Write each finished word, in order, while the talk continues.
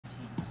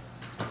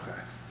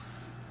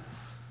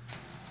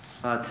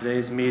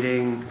Today's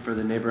meeting for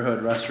the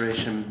Neighborhood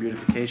Restoration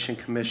Beautification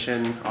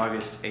Commission,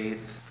 August 8th,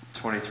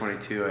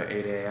 2022 at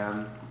 8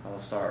 a.m. I'll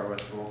start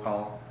with roll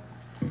call.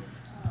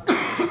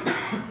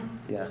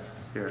 Yes,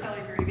 here.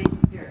 Kelly Greavy.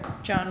 Here.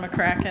 John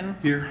McCracken.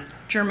 Here.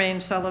 Jermaine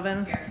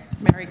Sullivan. Here.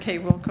 Mary Kay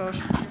Wilkosh.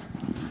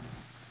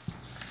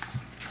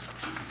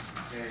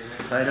 Okay,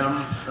 next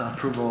item,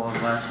 approval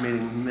of last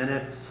meeting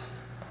minutes.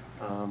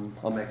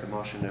 I'll make a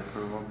motion to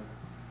approve them.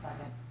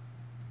 Second.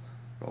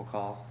 Roll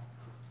call.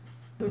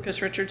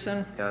 Lucas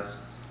Richardson. Yes.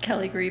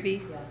 Kelly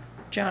Greavy. Yes.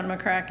 John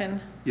McCracken.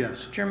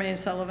 Yes. Jermaine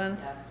Sullivan.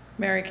 Yes.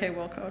 Mary Kay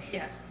Wilkosh.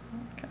 Yes.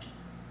 Okay.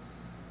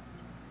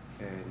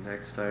 Okay,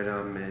 next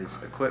item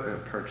is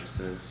equipment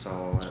purchases.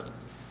 So it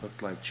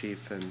looked like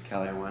Chief and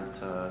Kelly went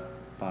to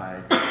buy.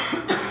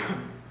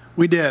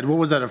 We did. What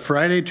was that, a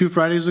Friday, 2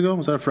 Fridays ago?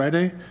 Was that a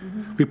Friday?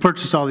 Mm-hmm. We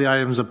purchased all the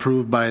items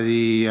approved by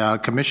the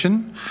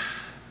commission.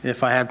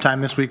 If I have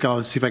time this week,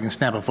 I'll see if I can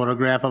snap a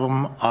photograph of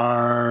them.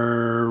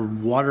 Our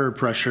water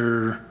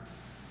pressure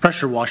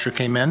washer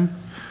came in.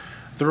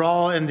 They're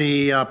all in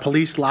the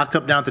police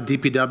lockup down at the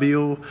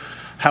DPW.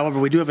 However,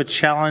 we do have a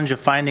challenge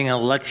of finding an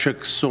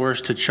electric source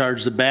to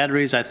charge the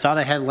batteries. I thought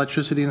I had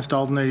electricity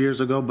installed in there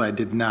years ago, but I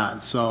did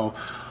not. So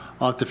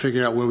I'll have to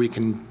figure out where we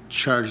can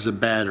charge the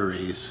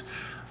batteries.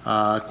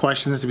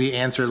 Questions to be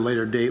answered at a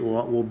later date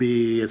will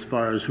be as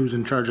far as who's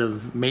in charge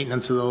of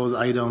maintenance of those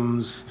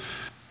items,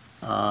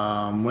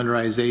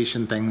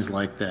 winterization, things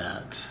like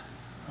that.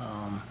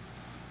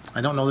 I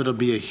don't know that it'll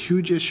be a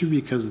huge issue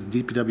because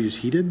the DPW is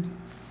heated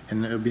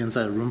and it'll be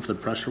inside a room for the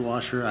pressure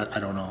washer. I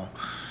don't know.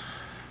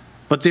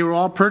 But they were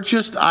all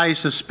purchased. I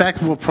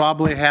suspect we'll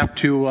probably have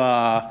to,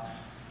 I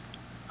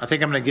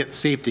think I'm going to get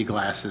safety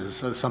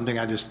glasses. That's something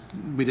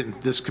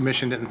this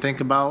commission didn't think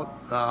about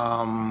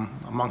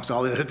amongst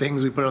all the other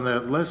things we put on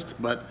the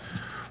list, but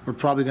we're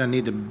probably going to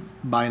need to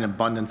buy an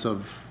abundance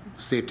of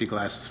safety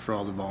glasses for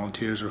all the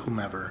volunteers or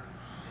whomever.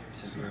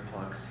 Some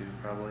earplugs too,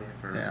 probably.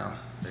 Yeah.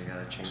 They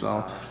gotta change So,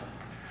 or something.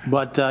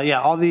 but yeah,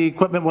 all the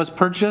equipment was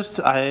purchased.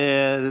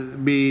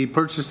 We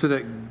purchased it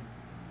at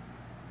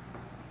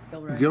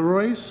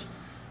Gilroy's.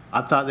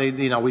 I thought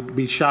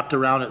we shopped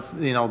around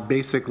at,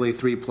 basically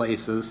 3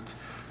 places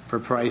for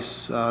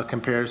price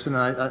comparison,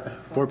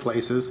 4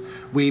 places,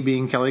 we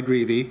being Kelly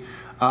Greavy.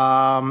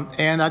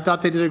 And I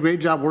thought they did a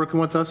great job working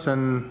with us,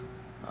 and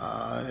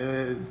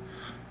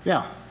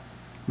yeah,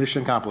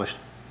 mission accomplished.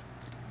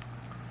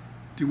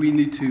 Do we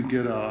need to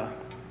get a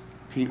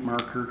paint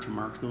marker to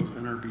mark those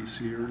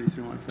NRBC or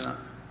anything like that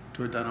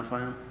to identify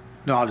them?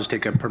 No, I'll just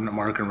take a permanent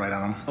marker and write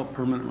on them. Oh,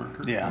 permanent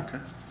marker? Yeah. Okay.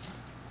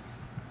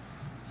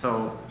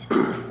 So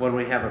when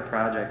we have a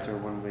project or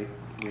when we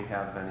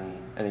have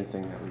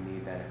anything that we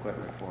need that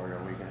equipment for,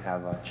 or we can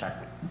have a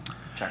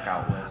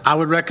checkout list. I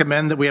would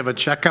recommend that we have a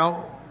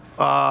checkout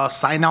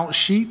sign out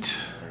sheet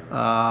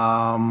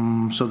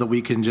so that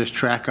we can just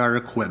track our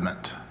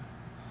equipment.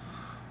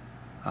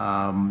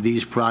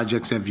 These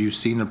projects, have you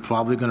seen, are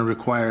probably going to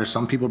require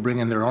some people bring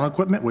in their own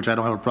equipment, which I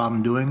don't have a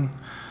problem doing.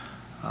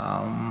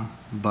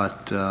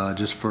 But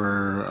just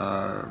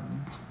for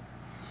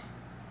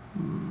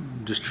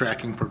just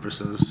tracking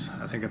purposes,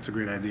 I think that's a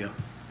great idea.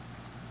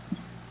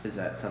 Is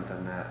that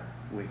something that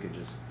we could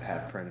just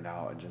have printed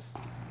out and just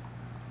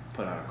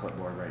put on a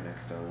clipboard right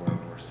next to where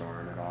we're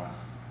storing it all?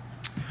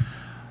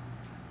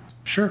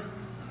 Sure,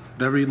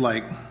 whatever you'd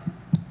like.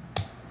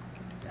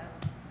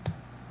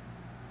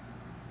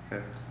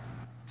 Okay.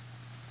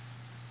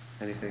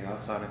 Anything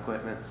else on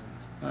equipment?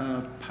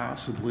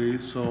 Possibly.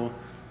 So,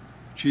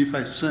 Chief,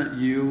 I sent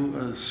you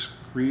a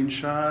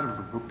screenshot of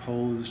a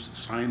proposed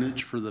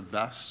signage for the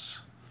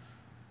vests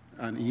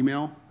on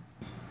email.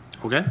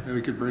 Okay. And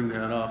we could bring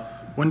that up.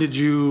 When did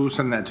you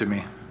send that to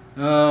me?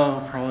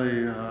 Oh,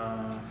 probably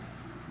a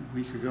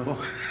week ago.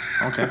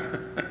 Okay.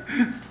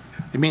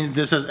 You mean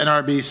this says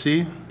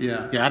NRBC?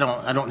 Yeah. Yeah,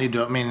 I don't need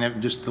to, I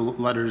mean, just the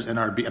letters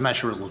NRB, I'm not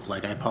sure what it looked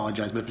like, I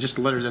apologize, but if just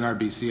the letters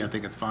NRBC, I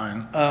think it's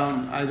fine.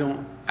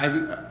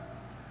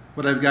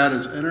 What I've got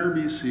is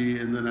NRBC,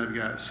 and then I've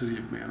got City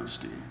of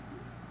Manistee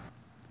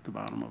at the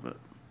bottom of it.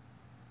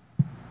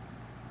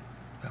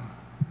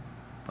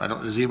 I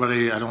don't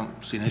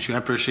see an issue, I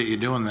appreciate you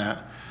doing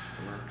that.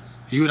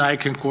 You and I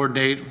can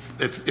coordinate,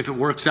 if it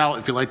works out,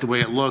 if you like the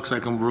way it looks, I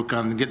can work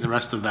on getting the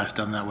rest of the vest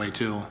done that way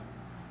too.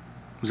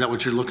 Is that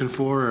what you're looking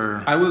for,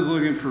 or? I was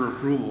looking for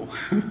approval.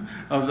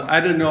 I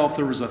didn't know if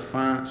there was a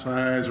font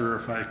size or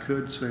if I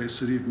could say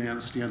City of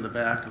Manistee on the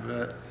back of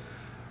it.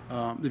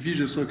 If you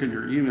just look in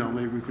your email,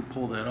 maybe we could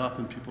pull that up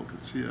and people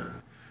could see it.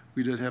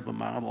 We did have a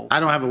model.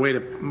 I don't have a way to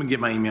get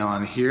my email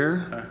on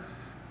here. Okay.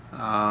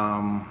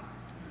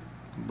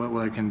 But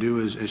what I can do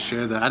is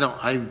share that.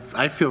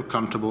 I feel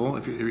comfortable,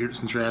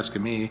 since you're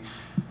asking me,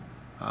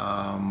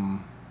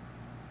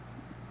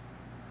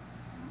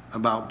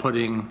 about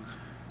putting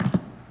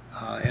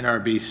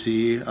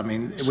NRBC. I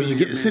mean, when you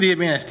get the City of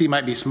Manistee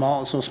might be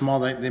so small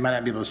that they might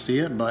not be able to see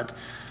it, but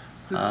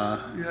yeah,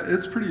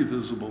 it's pretty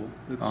visible.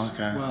 It's,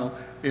 okay. Well,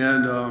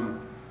 and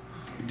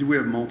do we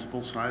have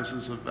multiple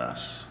sizes of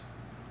vests?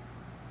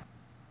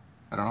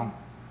 I don't know.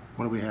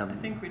 What do we have? I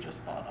think we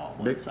just bought all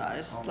one Big-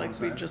 size, All like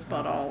one we size? just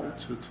bought all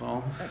That's what's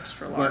all.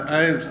 extra But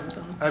large or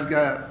something. I've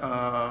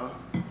got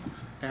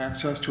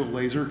access to a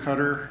laser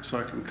cutter, so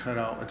I can cut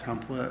out a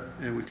template,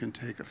 and we can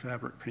take a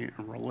fabric paint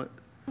and roll it,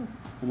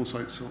 almost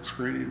like silk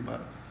screening,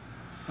 but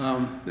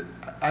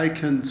I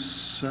can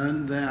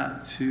send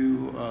that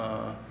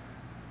to,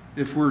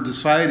 if we're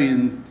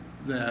deciding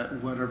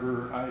that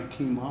whatever I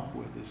came up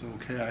with is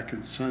okay, I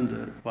can send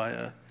it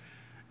via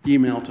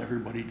email to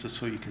everybody just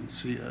so you can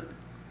see it.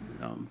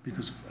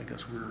 Because I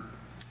guess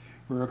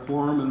we're a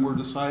quorum and we're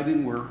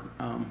deciding, we're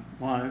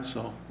live,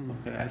 so,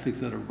 okay, I think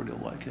that everybody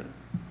will like it.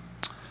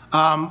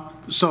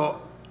 So,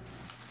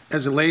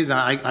 as a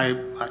liaison,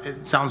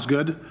 it sounds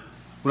good.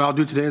 What I'll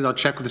do today is I'll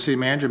check with the city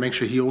manager, make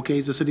sure he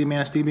okays the city of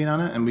Manistee being on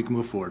it, and we can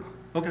move forward.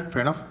 Okay.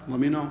 Fair enough? Let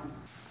me know.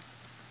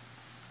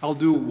 I'll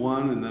do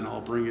one and then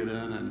I'll bring it in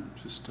and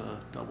just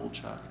double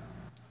check.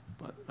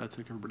 But I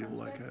think everybody will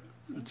like it.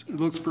 It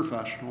looks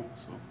professional,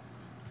 so.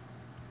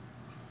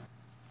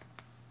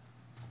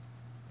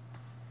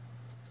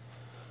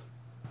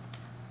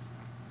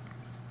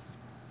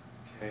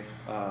 Okay,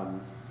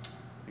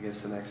 I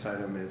guess the next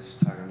item is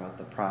talking about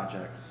the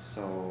projects.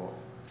 So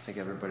I think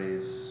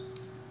everybody's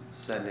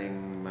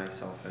sending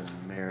myself and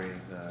Mary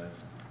the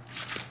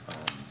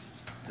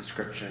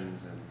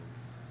descriptions and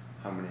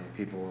how many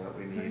people that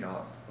we need,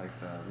 all like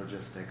the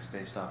logistics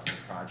based off of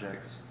the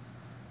projects.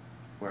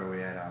 Where are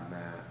we at on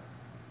that?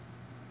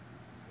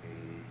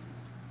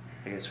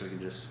 I guess we can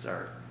just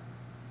start,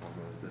 we'll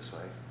move this way,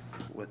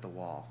 with the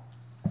wall.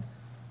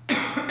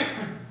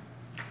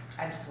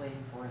 I'm just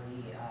waiting for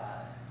the,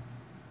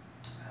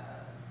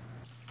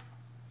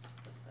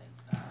 this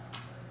thing,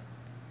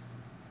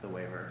 The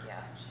waiver.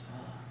 yeah,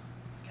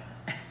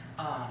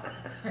 oh,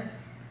 God.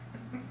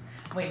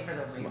 Waiting for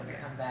the waiver to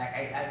come back.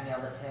 I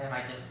mailed it to him.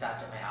 I just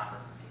stopped at my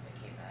office to see if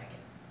it came back,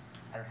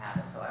 and I don't have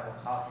it, so I will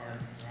call him, and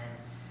then,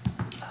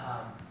 I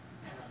have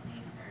a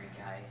masonry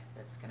guy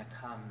that's gonna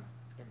come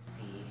and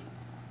see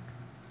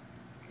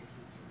if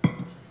he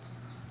can just,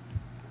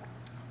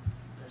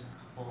 there's a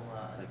couple,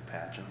 Like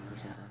patch them or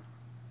yeah. something?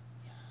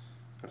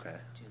 Yeah. Okay.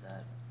 Just do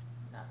that,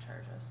 not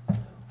charge us, so.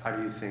 How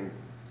do you think,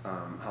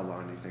 how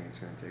long do you think it's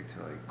gonna take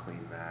to like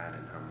clean that,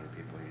 and how many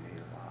people you need?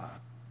 A lot?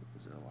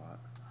 Is it a lot?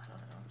 I don't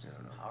know, just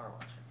don't know. power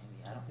washer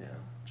maybe, I don't Yeah,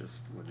 know.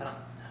 just I don't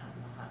logistics.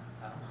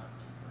 know how to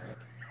break.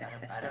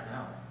 I don't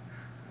know.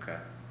 Okay.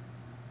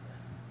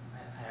 I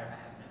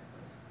have no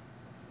clue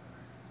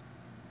whatsoever.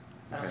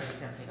 I don't Okay. think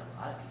it's gonna take a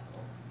lot of people,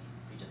 I mean,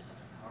 if we just have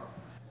to power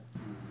wash it.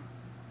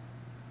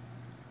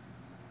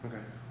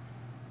 Okay.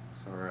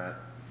 So we're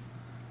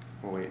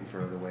waiting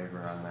for the waiver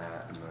on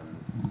that, and then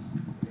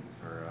waiting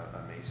for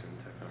a mason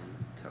to come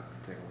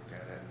take a look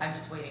at it. I'm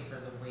just waiting for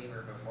the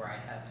waiver before I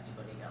have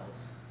anybody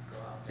else go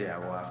out there. Yeah,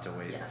 we'll have to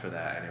wait Yes. for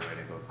that anyway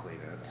to go clean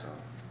it, Yeah. so.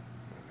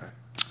 Okay.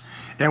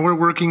 And we're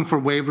working for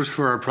waivers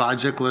for our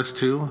project list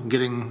too,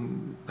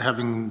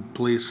 having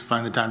police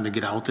find the time to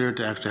get out there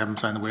to actually have them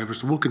sign the waivers.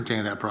 So we'll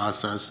continue that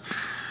process.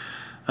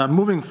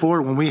 Moving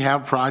forward, when we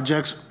have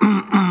projects,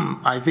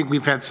 I think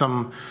we've had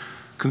some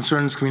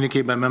concerns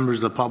communicated by members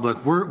of the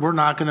public. We're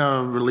not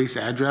gonna release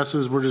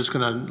addresses, we're just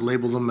gonna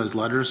label them as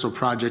letters, so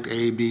project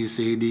A, B,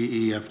 C,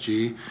 D, E, F,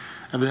 G.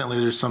 Evidently,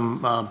 there's some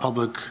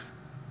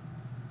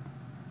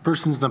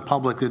persons in the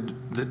public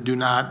that do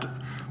not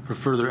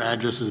prefer their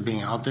addresses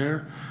being out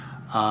there.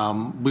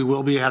 We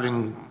will be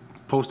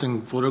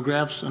posting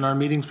photographs in our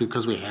meetings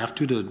because we have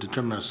to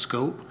determine a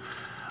scope.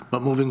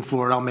 But moving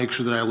forward, I'll make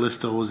sure that I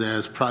list those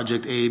as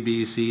project A,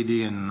 B, C,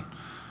 D, and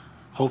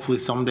hopefully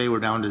someday we're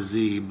down to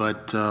Z,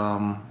 but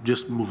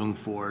just moving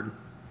forward.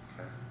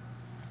 Okay.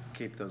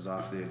 Keep those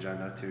off the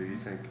agenda too, you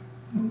think?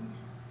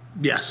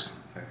 Yes.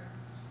 Okay.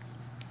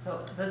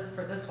 So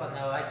for this one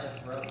though, I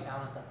just wrote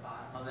down at the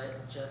bottom of it,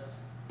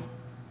 just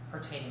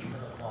pertaining to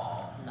the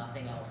wall,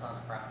 nothing else on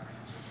the property,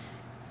 just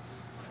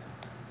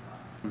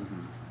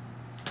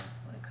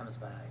when it comes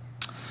back.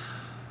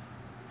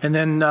 And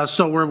then,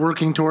 so we're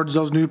working towards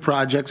those new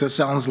projects, it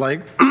sounds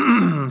like.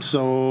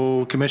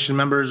 So commission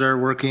members are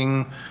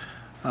working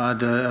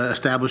to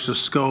establish the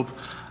scope.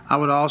 I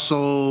would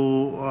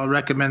also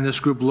recommend this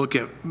group look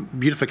at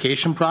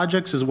beautification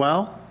projects as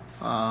well.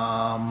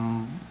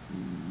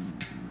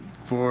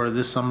 For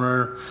this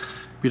summer,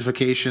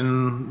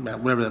 beautification,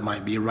 whatever that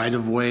might be,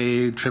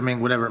 right-of-way, trimming,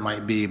 whatever it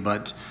might be.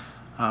 But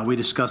we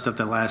discussed at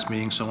the last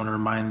meeting, so I want to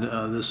remind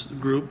this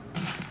group.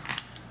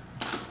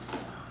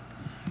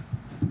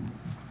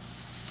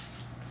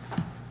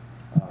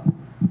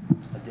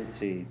 I did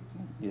see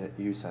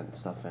you sent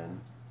stuff in.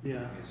 Yeah.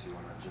 I guess you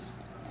wanna just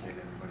take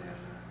everybody out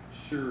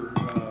of Sure.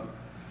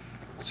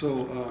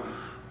 So,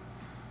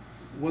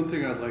 one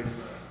thing I'd like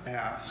to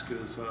ask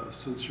is,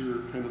 since you're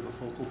kind of the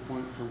focal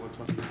point for what's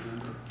on the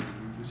agenda,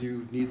 is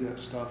you need that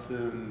stuff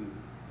in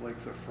like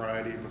the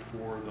Friday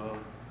before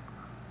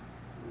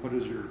what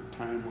is your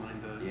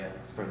timeline to? there. Yeah,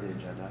 for the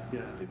agenda.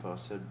 Yeah. To be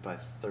posted by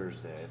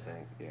Thursday, I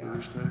think, yeah.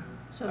 Thursday?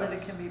 So that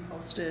it can be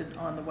posted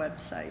on the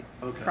website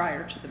Okay.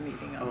 prior to the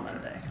meeting on Okay.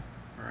 Monday.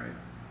 All right.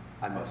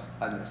 I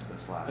missed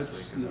this last week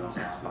It's- because I no, was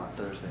it's- off on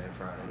Thursday and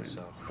Friday,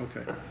 so.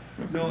 Okay.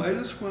 No, I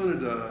just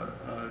wanted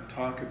to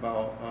talk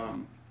about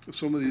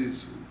some of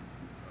these.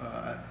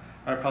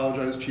 I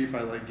apologize, Chief,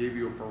 I gave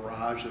you a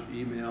barrage of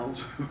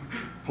emails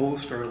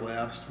post our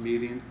last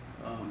meeting.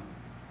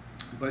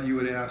 But you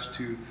had asked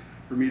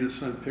for me to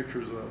send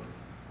pictures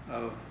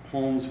of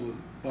homes with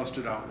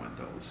busted out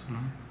windows.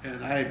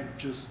 And I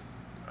just,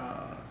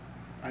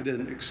 I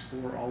didn't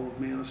explore all of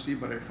Manistee,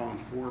 but I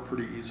found 4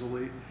 pretty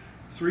easily.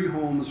 3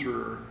 homes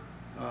are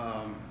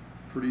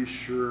pretty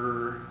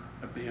sure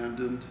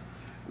abandoned.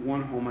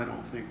 1 home I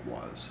don't think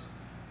was.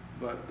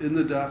 But in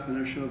the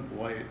definition of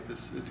blight,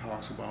 it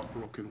talks about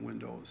broken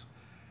windows.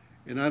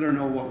 And I don't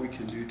know what we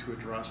can do to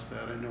address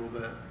that. I know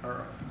that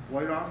our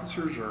blight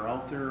officers are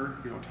out there,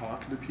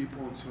 talking to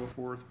people and so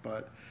forth,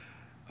 but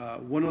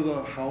one of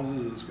the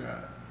houses has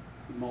got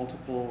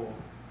multiple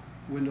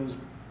windows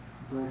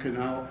broken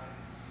out,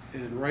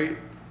 and right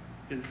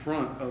in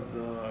front of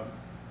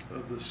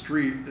the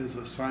street is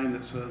a sign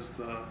that says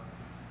the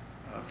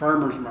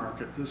farmer's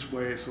market this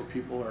way, so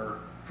people are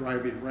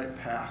driving right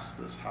past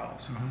this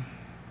house.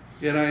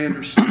 And I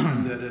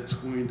understand that it's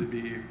going to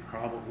be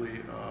probably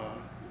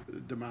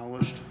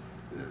demolished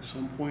at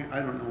some point. I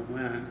don't know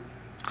when.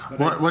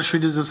 But What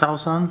street is this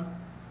house on?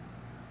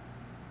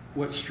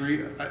 what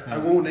street? I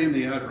won't name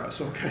the address,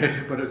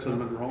 okay, but it's in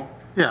Monroe.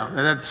 Yeah, and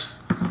that's,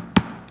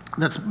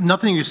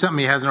 nothing you sent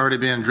me hasn't already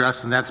been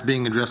addressed, and that's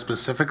being addressed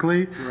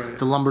specifically. Right.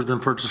 The lumber's been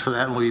purchased for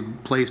that and will be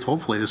placed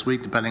hopefully this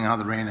week, depending on how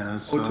the rain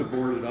is. Oh, to So.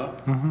 board it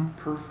up?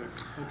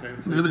 Perfect, okay.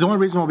 The only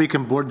reason why we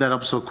can board that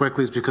up so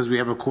quickly is because we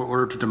have a court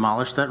order to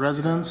demolish that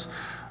residence.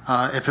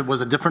 If it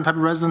was a different type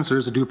of residence,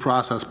 there's a due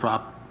process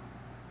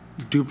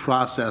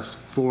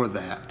for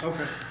that.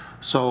 Okay,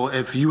 So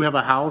if you have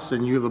a house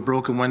and you have a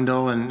broken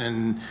window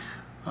and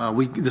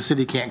the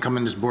city can't come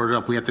and just board it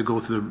up, we have to go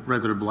through the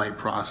regular blight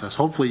process.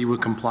 Hopefully you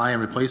would comply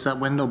and replace that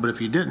window, but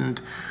if you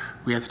didn't,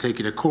 we have to take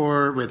you to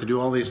court, we have to do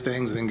all these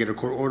things and then get a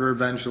court order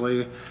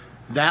eventually.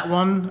 That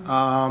one,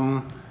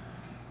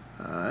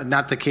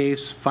 not the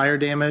case. Fire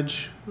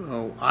damage,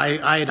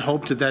 I had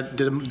hoped that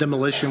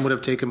demolition would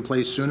have taken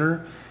place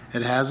sooner.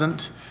 It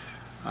hasn't.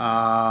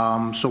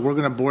 So we're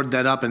gonna board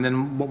that up, and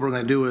then what we're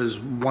gonna do is,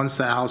 once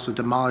that house is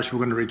demolished, we're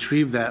gonna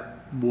retrieve that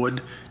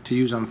wood to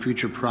use on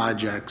future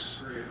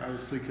projects. great, I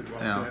was thinking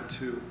about Yeah. that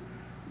too.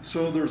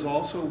 So there's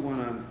also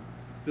one on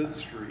 5th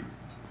Street,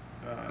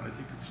 I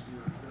think it's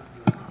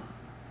near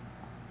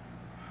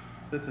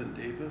 5th and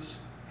Davis,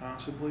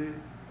 possibly.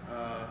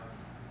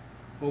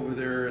 Over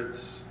there,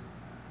 it's,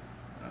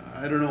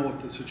 I don't know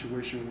what the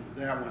situation with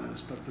that one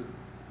is, but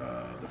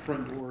the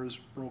front door is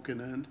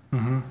broken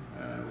in.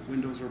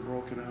 Windows are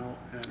broken out.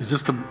 And Is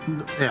this the,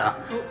 yeah,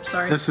 Oh,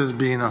 sorry. this is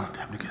being,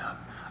 time to get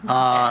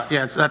up.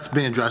 Yeah, that's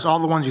being addressed. All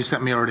the ones you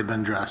sent me already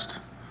been addressed.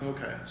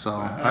 Okay. So,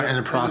 in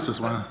the process,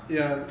 one.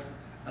 Yeah,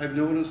 I've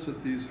noticed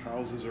that these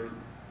houses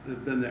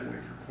have been that way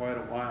for quite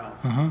a while.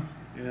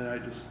 And I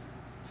just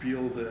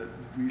feel that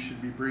we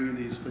should be bringing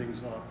these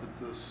things up at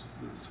this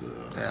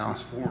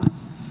forum.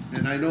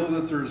 And I know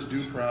that there's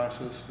due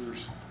process,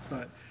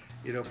 but,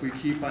 if we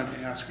keep on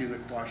asking the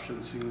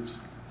questions,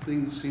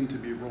 things seem to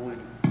be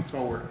rolling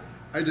forward.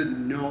 I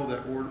didn't know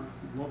that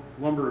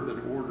lumber had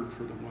been ordered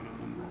for the one in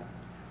Monroe,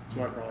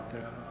 so I brought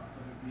that up.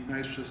 But it'd be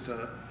nice just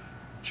to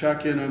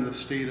check in on the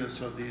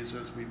status of these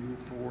as we move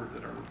forward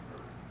that are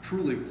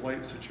truly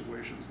blight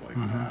situations like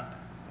that.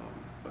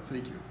 But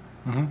thank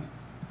you.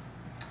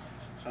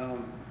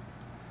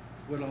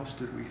 What else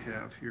did we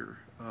have here?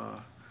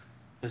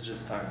 It's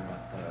just talking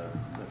about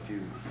the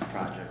few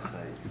projects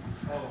that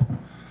Oh,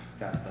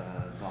 got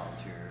the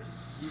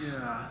volunteers,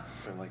 yeah.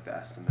 or like the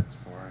estimates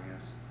for, I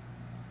guess,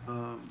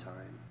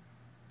 time.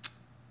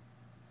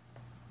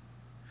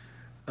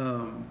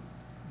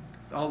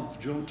 I'll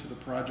jump to the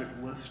project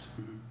list.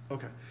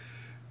 Okay.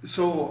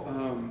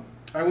 So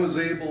I was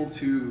able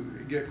to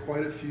get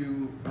quite a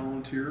few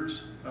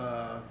volunteers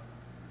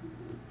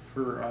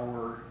for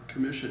our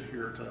commission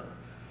here to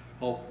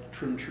help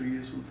trim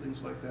trees and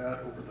things like that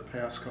over the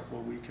past couple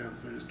of weekends.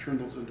 And I just turned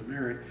those into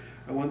Mary.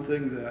 And one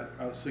thing that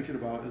I was thinking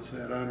about is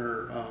that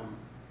on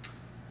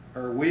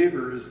our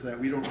waiver is that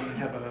we don't really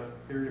have an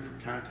area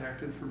for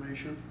contact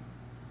information.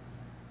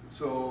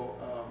 So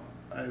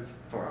I've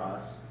For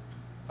us?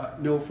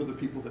 no, for the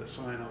people that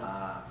sign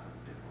up.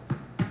 For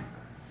the people.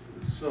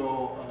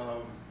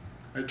 So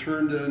I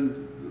turned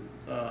in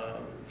a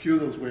few of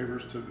those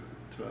waivers to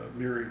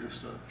Mary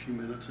just a few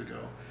minutes ago.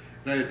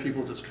 And I had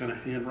people just kind of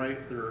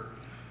handwrite their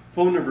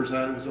phone numbers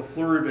on it. It was a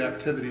flurry of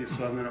activities,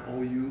 so I'm going to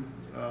owe you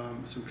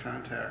some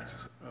contact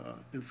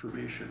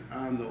information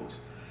on those.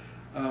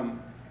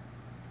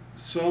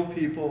 Some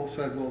people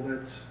said, well,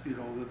 that's, the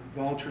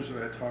volunteers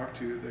that I talked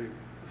to, they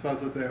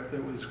thought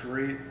that was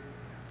great.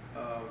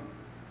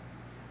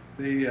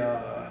 They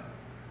are,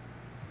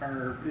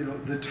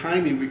 the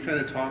timing, we kind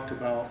of talked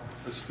about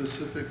a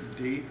specific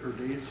date or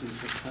dates in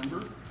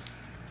September.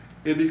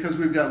 And because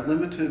we've got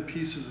limited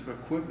pieces of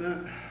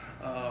equipment,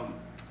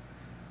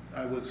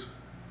 I was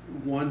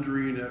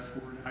wondering if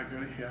we're not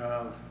going to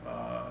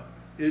have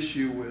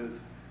issue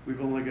with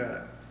we've only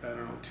got, I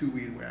don't know, 2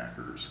 weed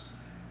whackers,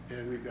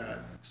 and we've got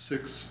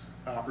 6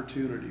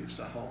 opportunities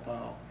to help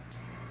out.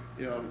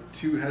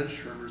 2 hedge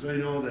trimmers. I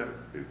know that,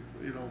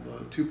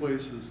 the 2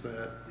 places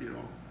that,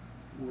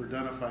 were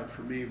identified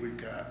for me, we've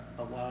got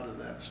a lot of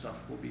that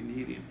stuff we'll be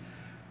needing.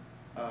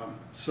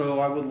 So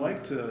I would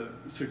like to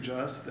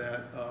suggest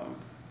that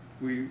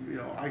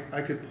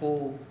I could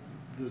pull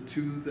the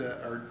 2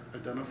 that are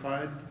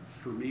identified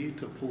for me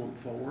to pull them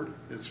forward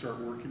and start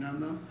working on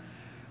them.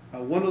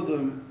 One of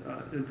them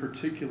in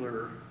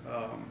particular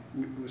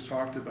was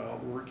talked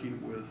about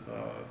working with,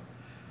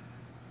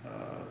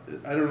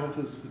 I don't know if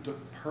it's the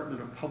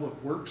Department of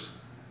Public Works,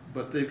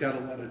 but they've got a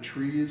lot of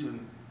trees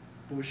and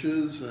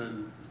bushes,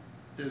 and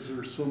is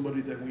there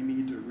somebody that we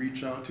need to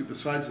reach out to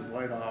besides the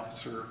light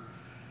officer?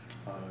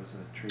 Is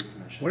the tree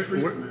commission?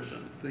 Tree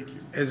commission, thank you.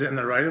 Is it in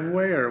the right of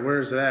way, or where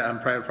is it at, on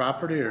private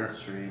property, or?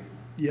 Street.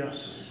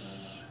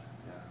 Yes.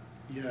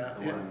 Yeah. Yeah.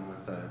 The one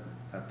with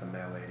that the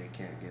mail lady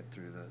can't get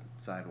through the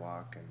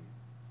sidewalk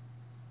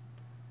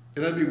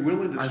And I'd be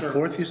willing to On start.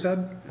 4th, you said?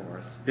 and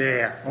Fourth.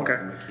 Yeah, Fourth okay.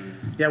 and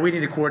McKee. Yeah, we need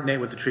to coordinate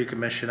with the tree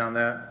commission on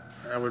that.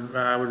 I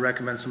would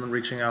recommend someone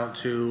reaching out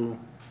to,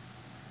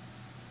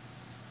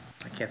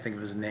 I can't think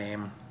of his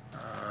name,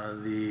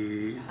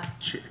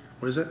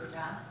 what is it?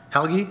 John?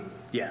 Helgi?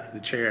 Yeah, the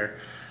chair.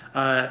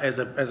 As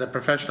a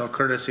professional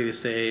courtesy to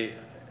say,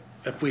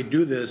 if we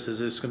do this, is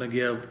this gonna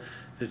give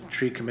the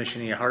tree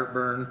commission any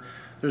heartburn?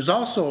 There's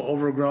also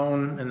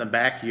overgrown in the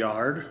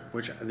backyard,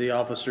 which the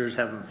officers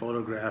haven't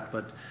photographed,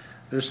 but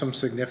there's some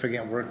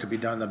significant work to be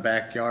done in the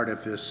backyard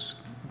if this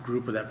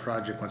group of that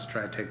project wants to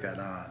try to take that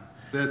on.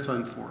 That's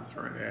on 4th,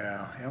 right?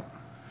 Yeah, yep.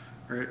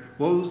 Right.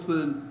 What was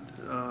the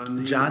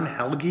name? John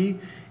Helgi,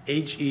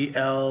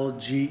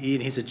 Helge,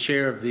 and he's the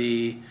chair of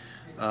the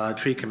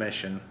tree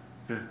commission.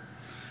 Okay.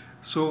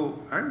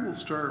 So I will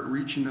start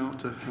reaching out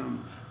to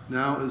him.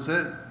 Now, is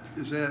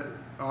that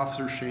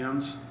Officer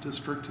Shan's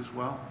district as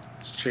well?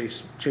 It's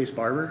Chase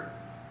Barber.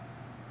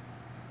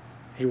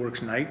 He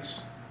works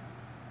nights.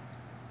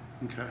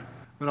 Okay.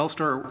 But I'll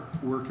start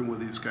working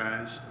with these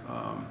guys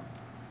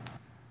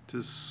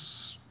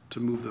to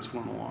move this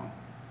one along.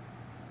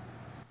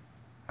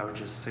 I would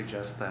just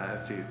suggest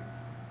that if you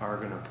are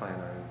gonna plan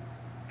on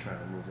trying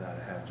to move that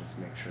ahead, just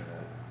make sure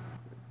that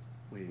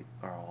we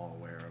are all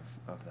aware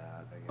of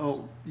that, I guess.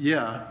 Oh,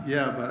 yeah,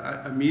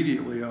 but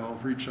immediately I'll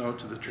reach out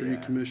to the tree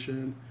Yeah.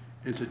 commission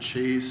and to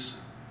Chase.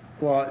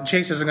 Well,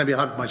 Chase isn't gonna be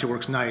allowed much, he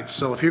works nights,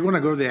 so if you're gonna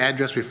go to the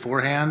address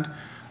beforehand,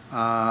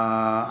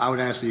 I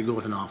would ask that you go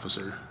with an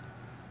officer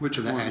Which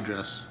to the one?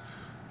 address.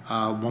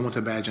 One with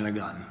a badge and a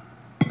gun,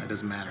 that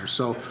doesn't matter.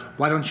 So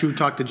why don't you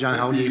talk to John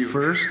That'd be Helge you.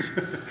 first?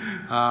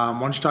 Why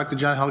don't you talk to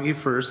John Helge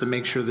first and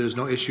make sure there's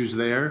no issues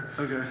there?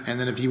 Okay. And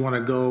then if you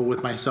wanna go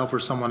with myself or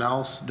someone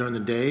else during the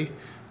day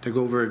to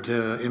go over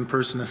to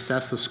in-person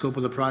assess the scope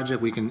of the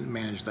project, we can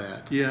manage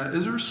that. Yeah,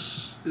 is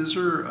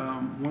there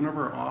one of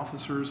our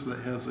officers that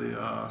has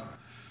a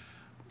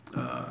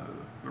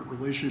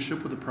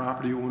relationship with the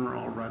property owner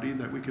already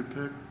that we could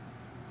pick?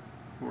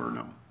 Or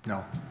no?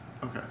 No.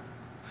 Okay.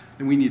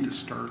 And we need to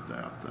start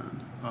that then.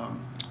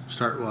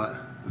 Start what?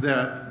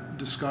 That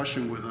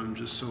discussion with them,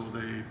 just so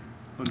they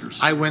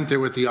understand. I went there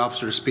with the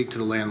officer to speak to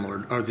the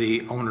landlord, or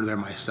the owner there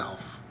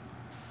myself.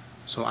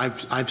 So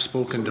I've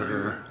spoken to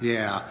her,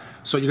 yeah.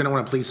 So you're gonna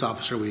want a police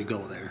officer when you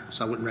go there,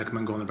 so I wouldn't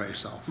recommend going there by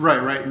yourself.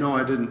 Right. No,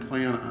 I didn't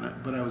plan on it,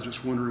 but I was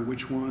just wondering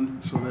which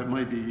one, so that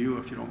might be you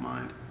if you don't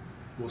mind.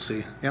 We'll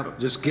see. Yep,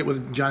 just get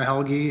with John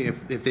Helge.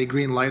 If they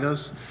green light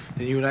us,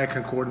 then you and I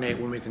can coordinate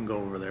when we can go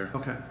over there.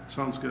 Okay,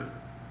 sounds good.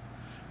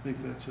 I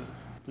think that's it.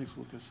 Thanks,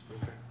 Lucas.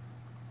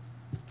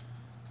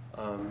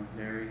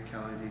 Mary,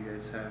 Kelly, do you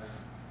guys have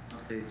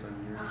updates on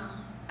yours?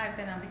 I've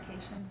been on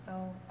vacation,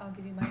 so I'll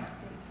give you my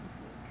updates this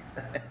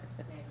week.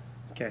 Same.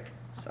 Okay,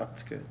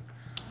 sounds good.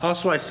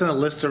 Also, I sent a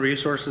list of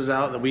resources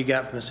out that we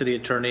got from the city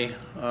attorney.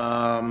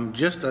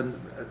 Just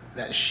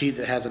that sheet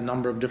that has a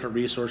number of different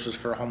resources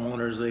for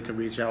homeowners they could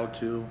reach out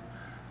to.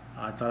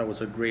 I thought it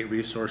was a great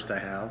resource to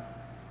have.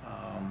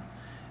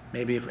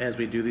 Maybe as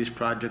we do these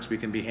projects, we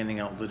can be handing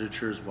out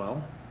literature as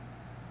well.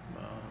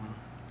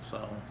 So,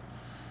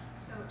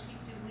 Chief,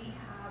 do we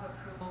have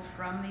approval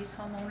from these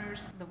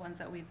homeowners, the ones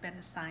that we've been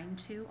assigned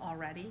to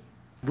already?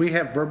 we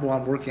have verbal,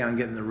 I'm working on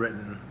getting the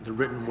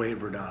written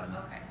waiver done.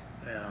 Okay.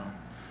 Yeah.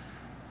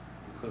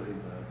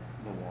 Including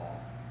the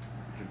wall.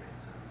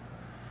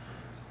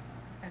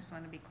 I just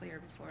want to be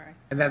clear before I,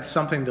 And that's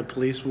something the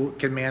police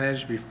can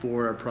manage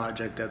before a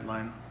project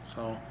deadline,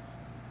 so.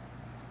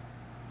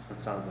 So it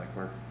sounds like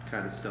we're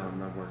kind of still in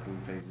the working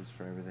phases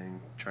for everything,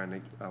 trying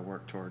to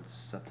work towards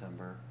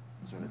September,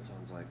 is what it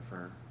sounds like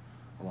for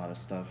a lot of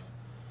stuff.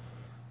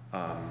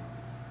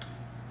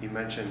 You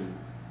mentioned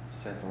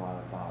sent a lot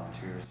of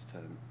volunteers to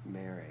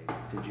Mary.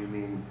 Did you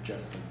mean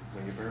just the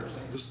waivers?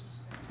 Just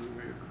the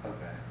waiver.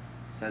 Okay.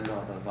 Send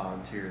all the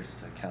volunteers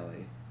to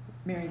Kelly.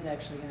 Mary's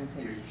actually gonna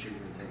take, She's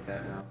gonna take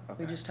that now? we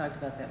Okay. just talked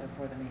about that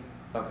before the meeting.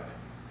 Okay.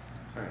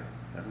 All right,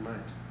 never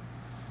mind.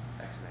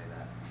 X-nay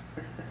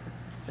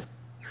that.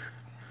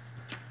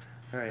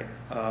 All right,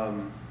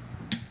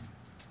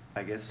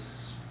 I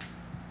guess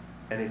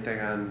Anything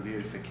on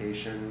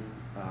beautification?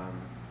 I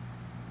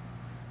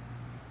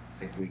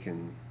think we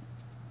can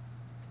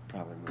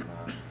probably move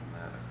on from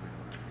that if we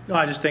don't. No,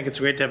 I just think it's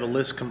great to have a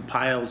list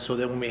compiled so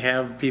that when we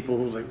have people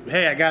who like,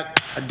 hey, I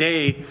got a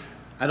day,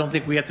 I don't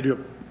think we have to do a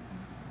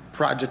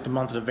project a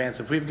month in advance.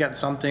 If we've got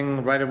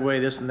something right away,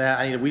 this and that,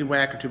 I need a weed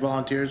whack or 2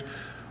 volunteers,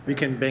 we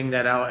can bang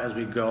that out as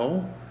we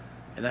go.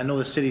 And I know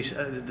the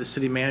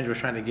city manager was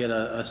trying to get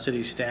a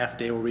city staff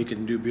day where we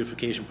can do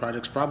beautification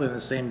projects probably in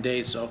the same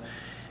day. So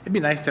it'd be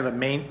nice to have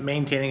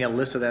maintaining a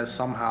list of that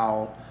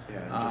somehow.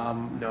 Yeah,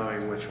 just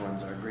knowing which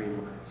ones are green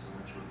lights and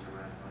which ones are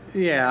red lights.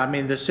 Yeah, I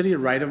mean, the city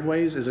right of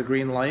ways is a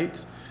green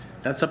light.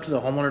 That's up to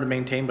the homeowner to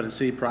maintain, but it's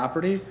city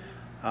property.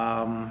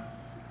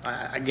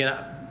 Again,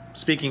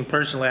 speaking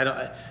personally,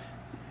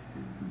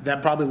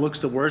 that probably looks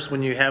the worst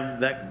when you have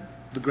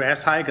the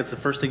grass hike. It's the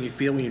first thing you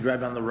feel when you drive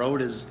down the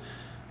road is,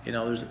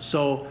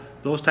 so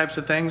those types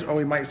of things, or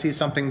we might see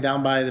something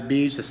down by the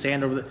beach, the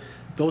sand over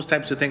those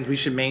types of things, we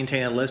should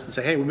maintain a list and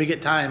say, hey, when we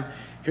get time,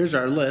 here's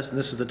our list, and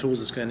this is the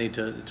tools it's gonna need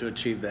to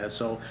achieve that.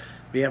 So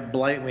we have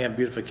blight and we have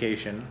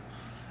beautification.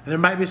 And there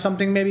might be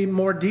something maybe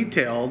more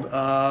detailed.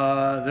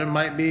 There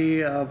might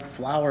be a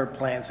flower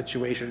plant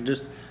situation,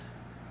 just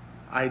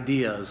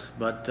ideas,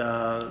 but,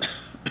 I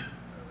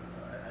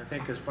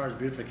think as far as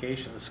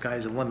beautification, the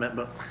sky's the limit,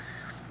 but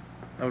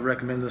I would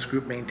recommend this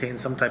group maintain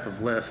some type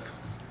of list.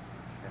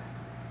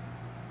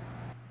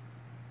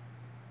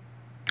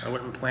 I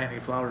wouldn't plant any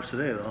flowers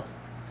today, though.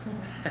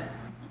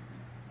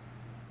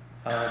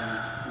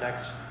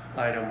 Next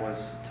item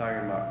was talking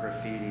about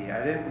graffiti.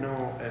 I didn't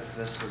know if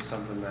this was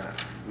something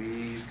that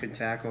we could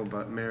tackle,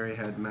 but Mary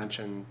had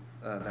mentioned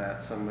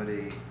that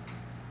somebody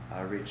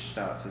reached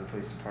out to the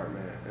police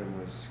department and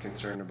was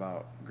concerned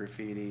about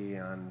graffiti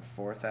on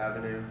 4th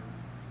Avenue.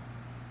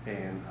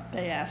 And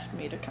They asked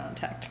me to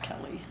contact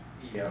Kelly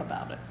Yep.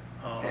 about it.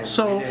 and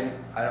So- we didn't,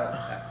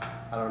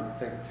 I don't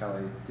think,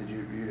 Kelly, you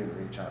didn't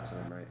reach out to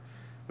them, right?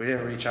 We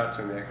didn't reach out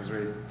to them yet because we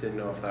didn't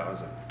know if that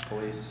was a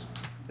police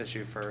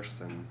issue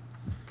first and.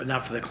 But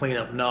not for the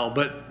cleanup, no.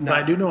 But No.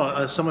 I do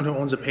know someone who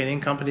owns a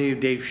painting company,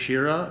 Dave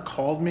Shira,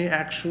 called me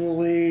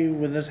actually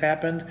when this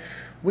happened.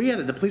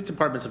 The police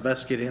department's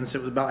investigating this. It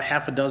was about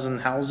half a dozen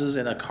houses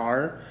in a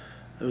car.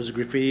 There was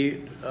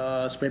graffiti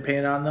spray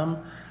painted on them.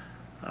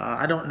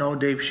 I don't know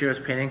Dave Shira's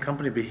painting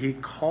company, but he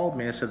called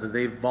me and said that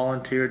they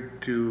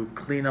volunteered to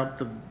clean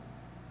up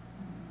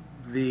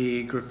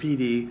the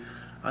graffiti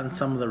on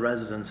some of the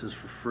residences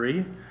for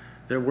free.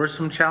 There were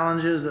some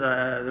challenges.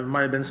 There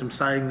might have been some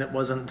siding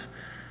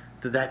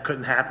that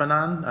couldn't happen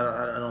on. I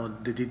don't know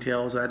the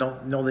details. I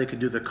don't know they could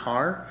do the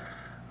car.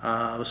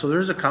 So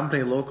there's a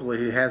company locally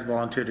who has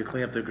volunteered to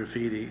clean up the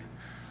graffiti,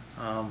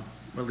 at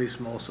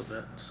least most of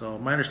it. So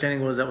my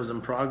understanding was that was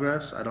in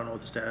progress. I don't know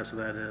what the status of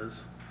that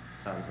is.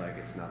 Sounds like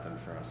it's nothing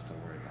for us to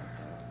worry about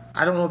though.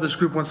 I don't know if this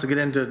group wants to get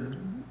into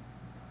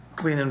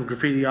cleaning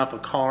graffiti off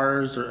of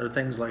cars or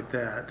things like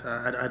that.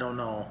 I don't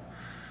know.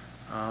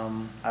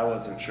 I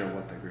wasn't sure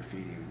what the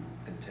graffiti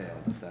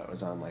entailed, if that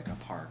was on like a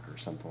park or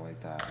something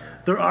like that.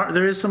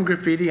 There is some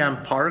graffiti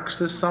on parks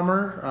this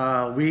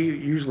summer. We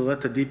usually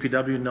let the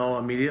DPW know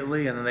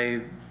immediately, and then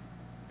they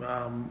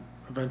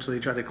eventually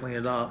try to clean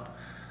it up.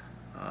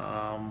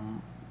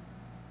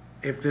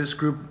 If this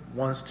group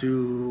wants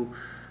to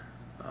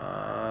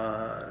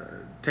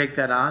take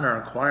that on or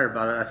inquire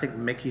about it, I think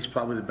Mickey's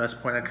probably the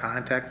best point of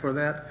contact for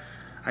that.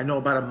 I know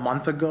about a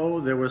month ago,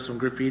 there was some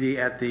graffiti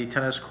at the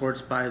tennis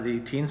courts by the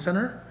teen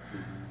center.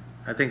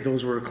 I think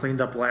those were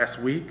cleaned up last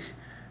week.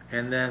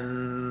 And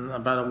then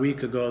about a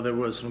week ago, there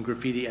was some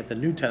graffiti at the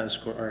new tennis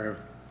court, or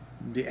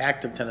the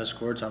active tennis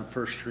courts on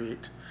First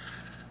Street.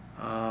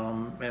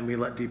 And we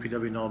let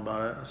DPW know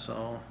about it,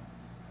 so.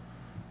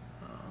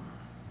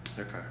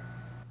 Okay.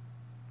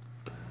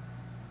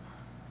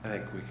 I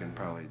think we can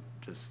probably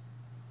just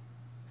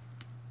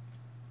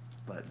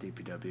let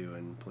DPW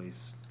and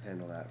police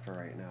handle that for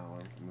right now.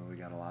 I mean, we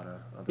got a lot of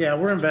other. Yeah,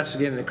 we're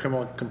investigating the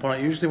criminal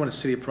component. Usually when it's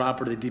city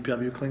property, the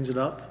DPW cleans it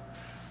up.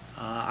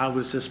 I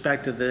would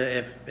suspect that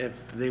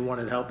if they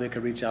wanted help, they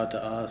could reach out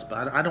to us,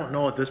 but I don't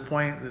know at this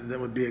point. That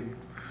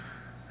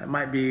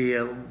might be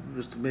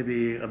just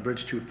maybe a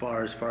bridge too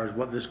far as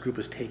what this group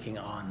is taking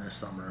on this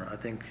summer. I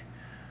think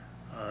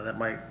that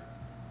might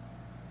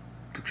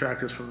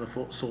detract us from the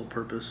sole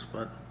purpose,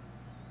 but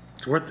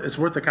it's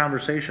worth the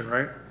conversation,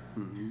 right?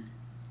 Mm-hmm.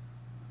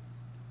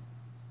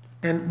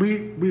 And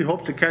we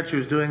hope to catch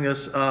who's doing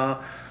this.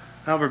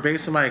 However,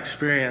 based on my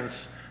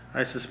experience,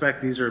 I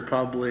suspect these are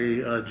probably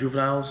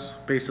juveniles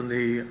based on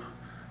the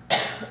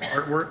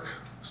artwork.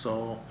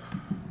 So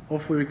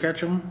hopefully we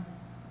catch them.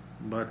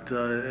 But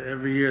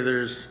every year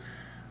there's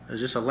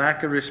just a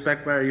lack of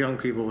respect by our young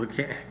people. We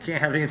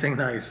can't have anything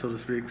nice, so to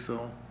speak.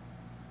 So.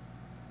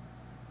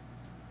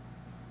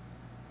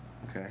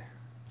 Okay.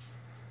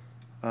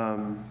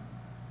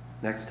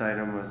 Next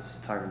item was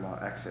talking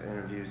about exit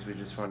interviews. We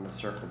just wanted to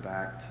circle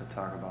back to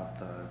talk about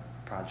the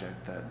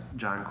project that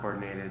John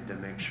coordinated to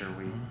make sure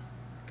we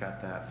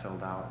got that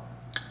filled out.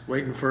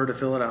 Waiting for her to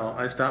fill it out.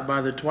 I stopped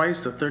by there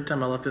twice. The third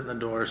time I left it in the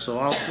door. So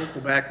I'll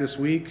circle back this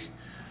week.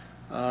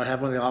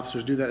 have one of the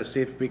officers do that to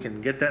see if we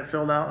can get that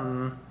filled out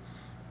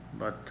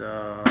but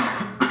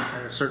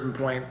at a certain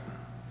point,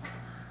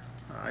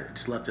 I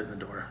just left it in the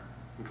door.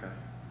 Okay.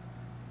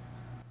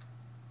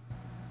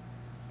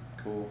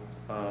 Cool.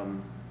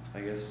 I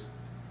guess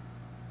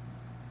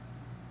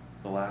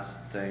the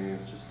last thing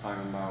is just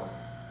talking about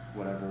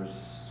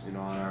whatever's, on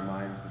our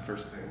minds. The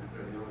first thing,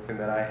 or the only thing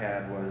that I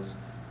had was,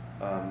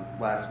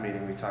 last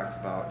meeting we talked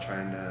about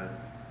trying to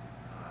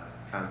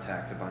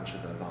contact a bunch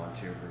of the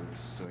volunteer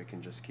groups so we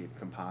can just keep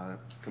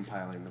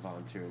compiling the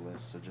volunteer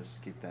list. So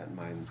just keep that in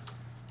mind.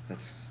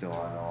 That's still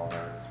on all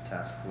our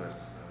task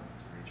lists to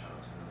reach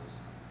out to those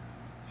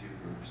few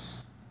groups.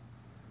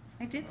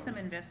 I did some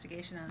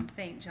investigation on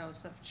St.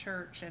 Joseph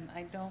Church, and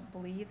I don't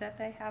believe that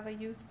they have a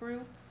youth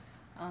group,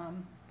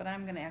 but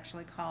I'm gonna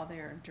actually call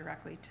there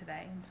directly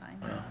today and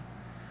find out.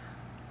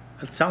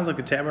 It sounds like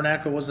the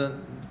Tabernacle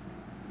wasn't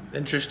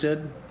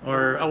interested,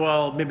 or, oh,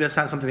 well, maybe that's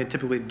not something they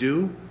typically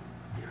do.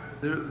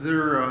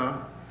 They're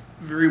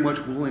very much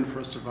willing for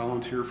us to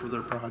volunteer for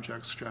their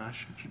projects,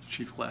 Josh,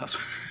 Chief Glass.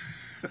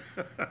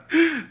 Yeah,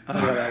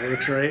 that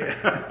works, right?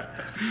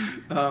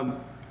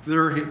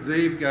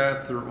 They've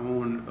got their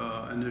own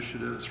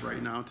initiatives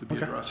right now to be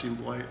Okay. addressing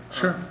blight.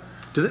 Sure.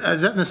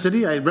 Is that in the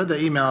city? I read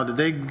the email. Did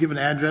they give an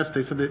address?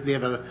 They said that they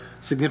have a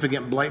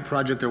significant blight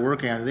project they're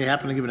working on. Did they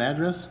happen to give an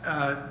address?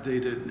 They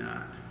did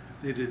not.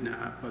 They did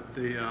not, but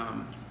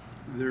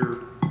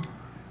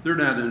they're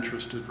not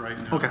interested right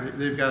now. Okay.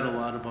 They've got a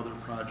lot of other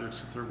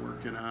projects that they're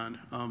working on.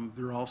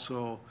 They're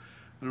also,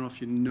 I don't know if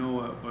you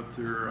know it, but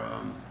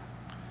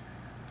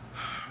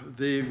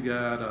they've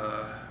got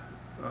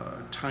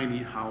a tiny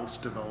house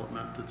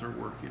development that they're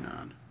working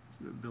on,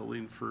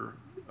 building for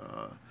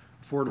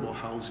affordable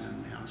housing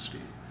in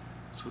Manistee.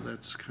 So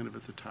that's kind of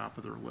at the top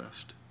of their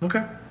list.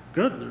 Okay,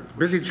 good.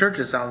 Busy church,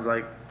 it sounds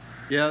like.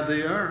 Yeah,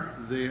 they are.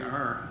 They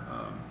are.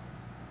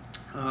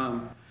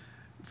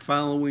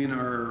 Following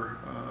our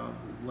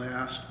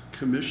last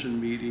commission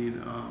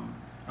meeting,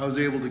 I was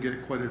able to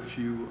get quite a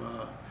few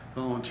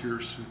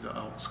volunteers through the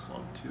Elks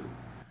Club too.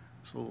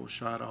 So a little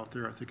shout out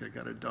there. I think I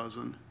got a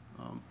dozen.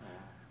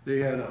 They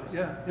had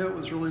it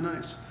was really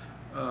nice.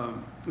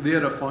 They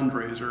had a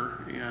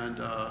fundraiser,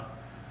 and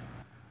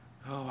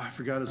I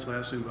forgot his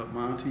last name, but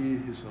Monty,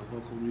 he's a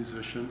local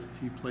musician.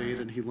 He played,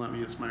 and he lent me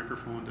his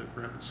microphone to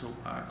grab the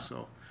soapbox.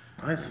 So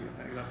Nice.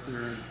 I got up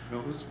there, and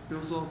it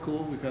was all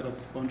cool. We got a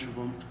bunch of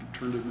them,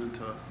 turned them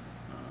into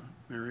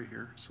Mary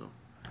here. So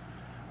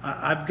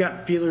I've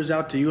got feelers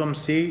out to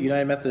UMC,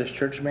 United Methodist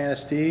Church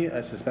Manistee.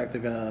 I suspect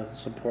they're gonna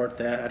support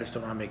that. I just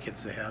don't know how many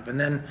kids they have. And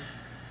then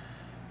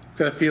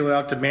got a feeler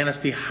out to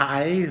Manistee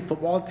High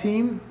football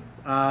team.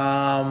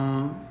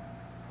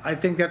 I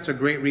think that's a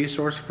great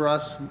resource for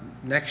us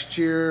next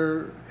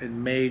year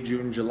in May,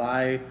 June,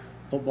 July.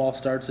 Football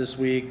starts this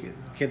week.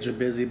 Kids are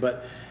busy,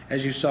 but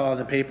as you saw in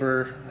the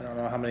paper, I don't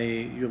know how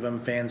many U of M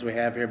fans we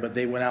have here, but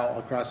they went out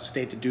across the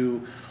state to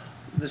do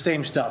the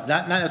same stuff.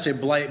 Not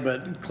necessarily blight,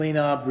 but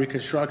cleanup,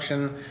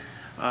 reconstruction.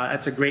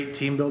 That's a great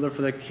team builder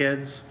for the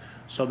kids.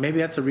 So maybe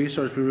that's a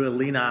resource we really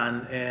lean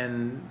on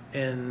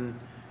in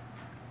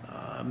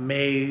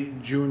May,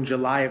 June,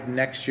 July of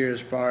next year,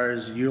 as far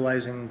as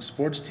utilizing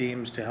sports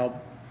teams to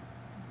help,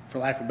 for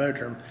lack of a better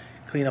term,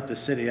 clean up the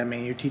city. I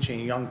mean, you're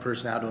teaching a young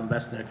person how to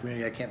invest in their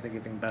community. I can't think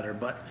of anything better.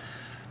 But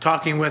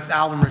talking with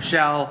Alvin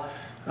Rochelle,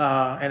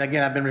 and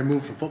again, I've been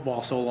removed from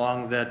football so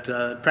long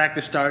that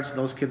practice starts and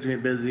those kids are going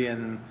to be busy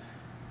and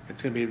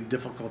it's going to be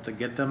difficult to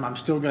get them. I'm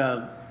still going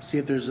to see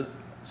if there's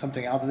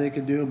something out that they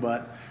could do,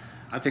 but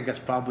I think that's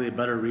probably a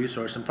better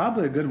resource and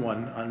probably a good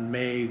one on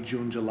May,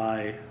 June,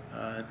 July,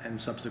 and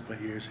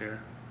subsequent years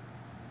here.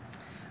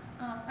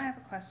 I have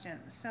a question.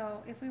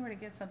 So if we were to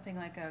get something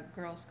like a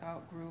Girl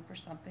Scout group or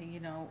something,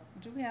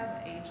 do we have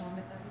an age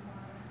limit that we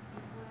want to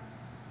keep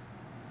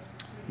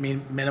with? I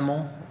mean,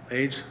 minimal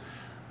age.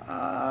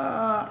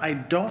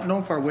 I don't know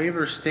if our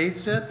waiver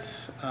states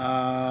it.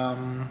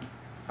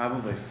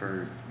 Probably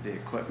for the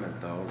equipment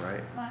though,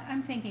 right? Well,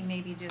 I'm thinking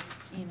maybe just,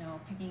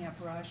 picking up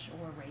brush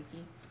or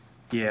raking.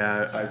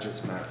 Yeah, I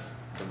just meant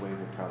the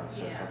waiver probably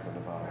says Yeah. something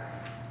about.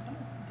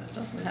 That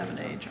doesn't have an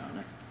age on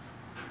it.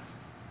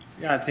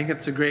 Yeah, I think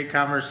it's a great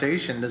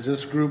conversation. Does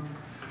this group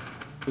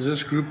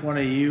want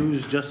to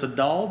use just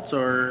adults,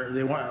 or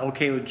they want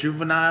okay with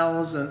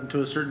juveniles and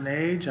to a certain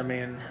age? I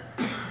mean,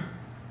 Or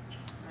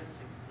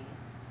 16.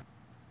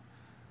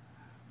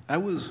 I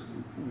was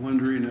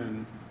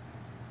wondering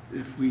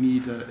if we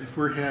need to, if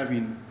we're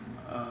having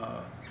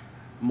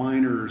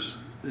minors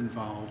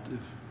involved,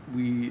 if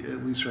we,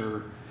 at least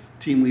our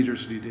team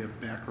leaders, need to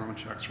have background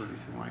checks or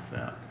anything like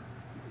that.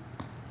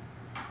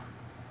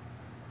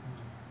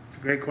 it's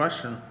a great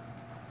question.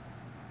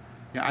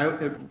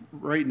 Yeah,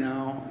 right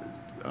now,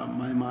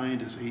 my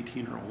mind is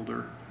 18 or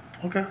older.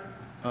 Okay.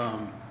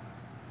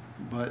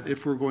 But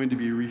if we're going to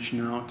be reaching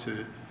out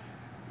to,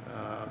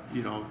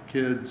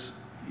 kids,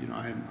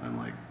 I'm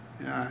like,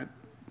 yeah,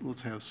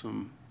 let's have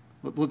some,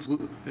 let's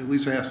at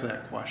least ask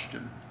that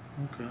question.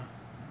 Okay.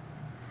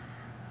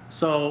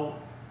 So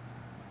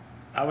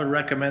I would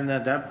recommend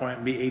that at that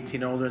point be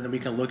 18 older, and then we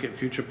can look at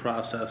future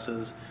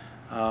processes.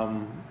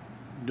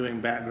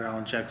 doing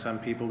background checks on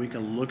people. We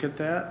can look at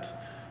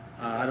that.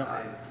 I don't,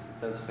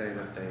 It does say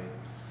that they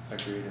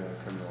agree to a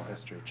criminal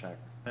history check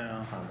yeah,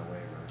 on the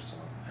waiver, so.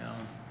 yeah.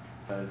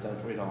 But it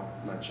does, we don't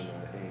mention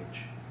an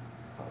age.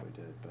 Thought we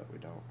did, but we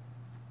don't.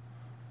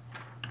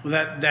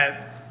 Well,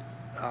 that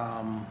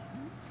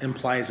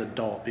implies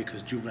adult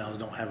because juveniles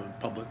don't have a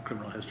public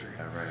criminal history.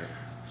 Yeah, right.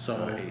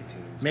 So 18.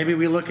 maybe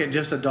we look at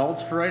just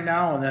adults for right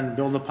now and then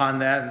build upon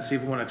that and see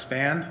if we want to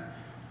expand.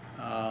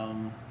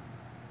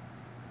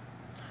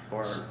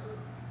 Or,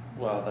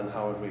 well, then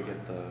how would we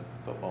get the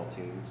football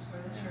teams? Or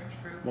the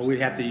church group. Well, we'd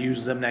have to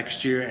use them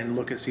next year and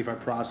look at, see if our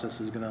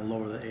process is gonna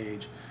lower the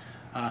age.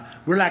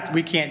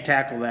 We can't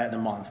tackle that in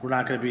a month. We're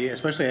not gonna be,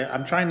 especially,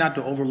 I'm trying not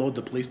to overload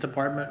the police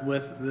department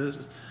with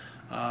this.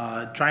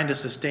 Trying to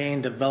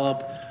sustain,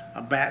 develop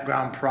a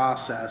background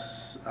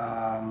process,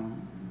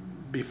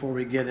 before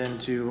we get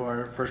into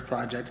our first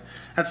project.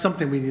 That's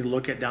something we need to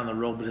look at down the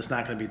road, but it's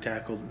not gonna be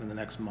tackled in the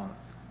next month.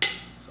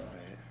 So,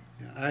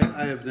 Yeah,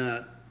 I have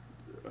not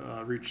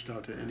reached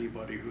out to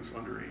anybody who's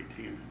under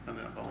 18 on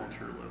that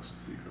volunteer list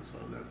because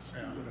that's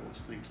Yeah. what I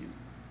was thinking.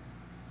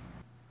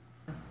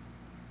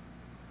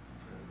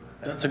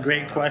 That's a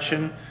great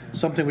question,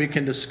 something we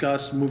can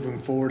discuss moving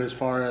forward as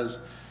far as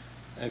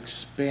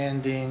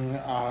expanding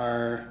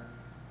our,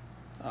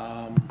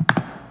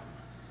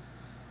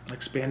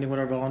 expanding what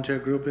our volunteer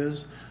group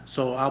is.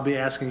 So I'll be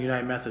asking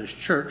United Methodist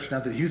Church,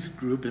 not the youth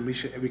group, and we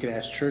could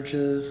ask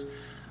churches,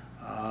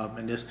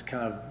 and just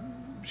kind of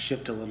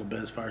shift a little bit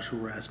as far as who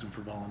we're asking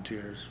for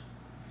volunteers.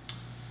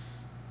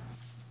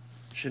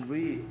 Should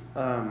we,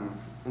 I'm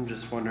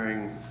just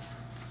wondering,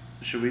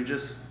 should we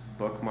just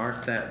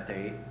bookmark that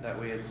date that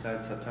we had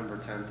said, September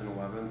 10th and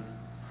 11th?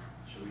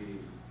 Should we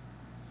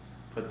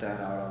put that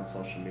out on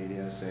social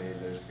media, say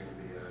there's gonna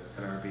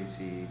be an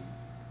RBC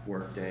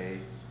work day?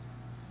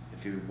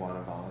 If you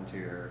wanna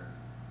volunteer,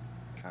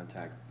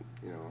 contact,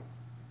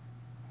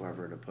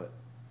 whoever to put,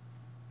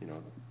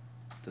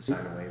 to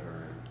sign a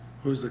waiver. And,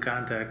 Who's the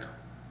contact?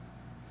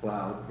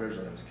 well,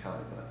 originally it was Kelly,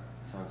 but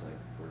it sounds like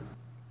we're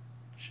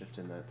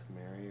shifting that to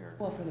Mary, or?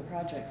 Well, for the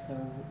projects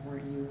though,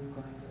 weren't you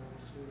going to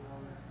oversee all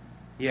that?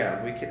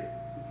 Yeah, we could,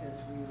 Because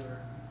we were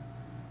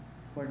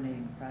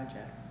coordinating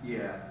projects.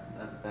 yeah,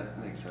 that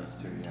makes sense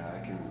too, yeah,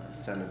 I can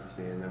send it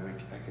to me, and then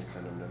I can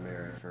send them to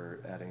Mary for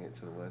adding it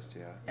to the list,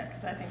 yeah. Yeah,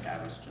 because I think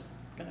I was just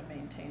gonna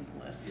maintain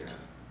the list.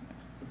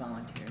 The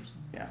volunteers.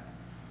 Yeah.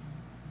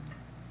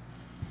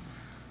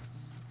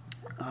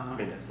 I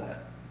mean,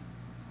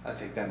 I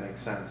think that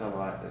makes sense a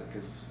lot,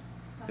 because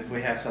if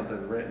we have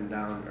something written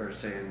down or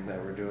saying that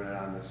we're doing it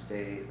on this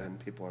date, then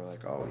people are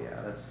like, oh yeah,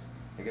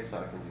 I guess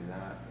I can do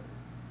that.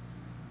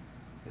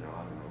 But, I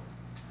don't know,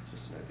 it's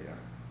just an idea.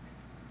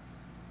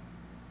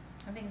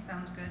 I think it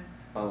sounds good.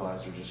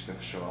 Otherwise, we're just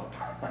gonna show up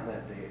on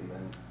that date, and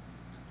then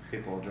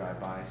people will drive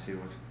by, see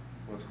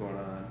what's going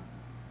on.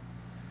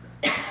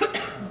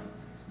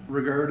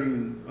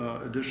 Regarding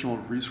additional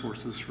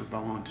resources for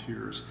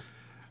volunteers,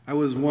 I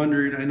was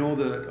wondering, I know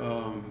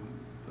that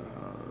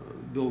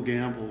Bill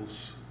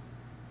Gamble's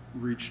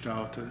reached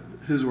out to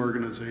his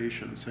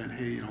organization saying,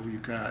 hey,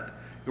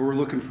 we're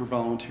looking for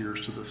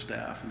volunteers to the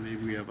staff, and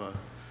maybe we have a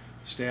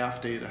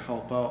staff day to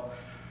help out.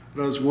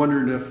 But I was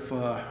wondering if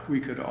we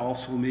could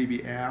also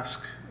maybe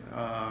ask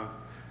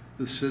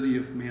the city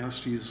of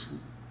Manistee's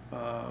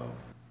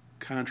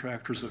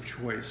contractors of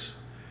choice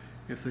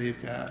if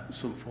they've got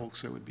some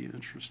folks that would be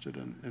interested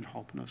in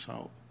helping us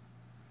out.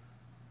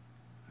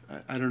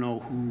 I don't know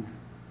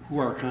who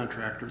our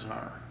contractors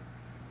are,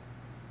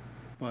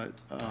 but,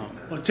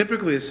 Well,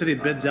 typically the city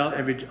bids out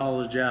all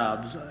the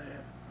jobs.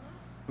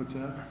 what's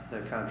that? The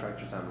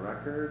contractors on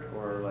record,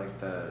 or like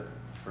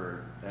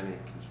for any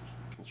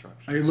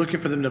construction? Are you looking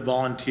for them to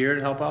volunteer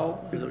to help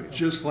out? Is it-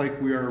 Just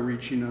like we are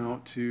reaching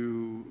out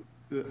to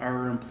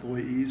our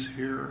employees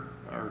here,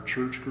 our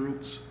church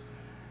groups,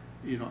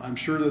 I'm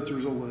sure that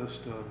there's a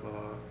list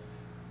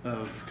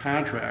of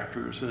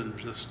contractors, and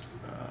just,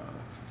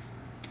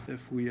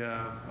 if we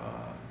have,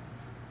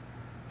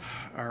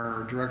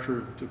 our director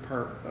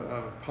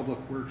of public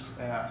works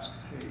ask,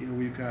 hey,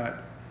 we've got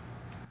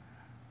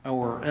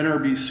our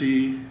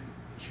NRBC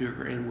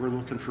here, and we're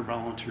looking for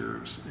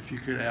volunteers. If you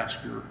could ask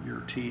your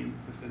team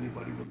if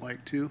anybody would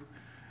like to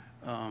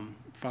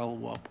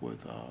follow up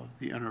with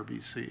the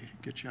NRBC,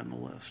 get you on the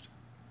list.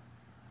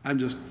 I'm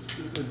just,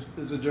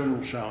 as a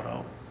general shout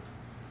out.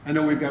 I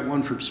know we've got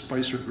one for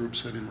Spicer Group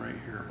sitting right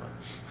here, but.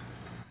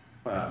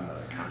 Well, I'm not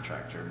a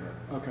contractor,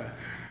 but, Okay.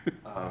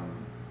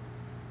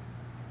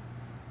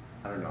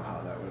 I don't know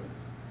how that would,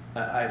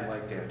 I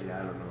like the idea,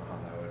 I don't know how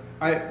that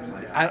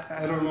would.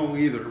 I don't know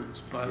either,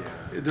 but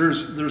Yeah.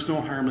 there's no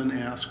harm in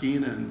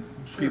asking, and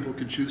people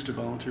can choose to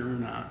volunteer or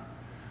not.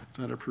 It's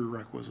not a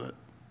prerequisite.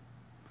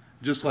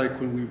 Just like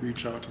when we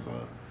reach out to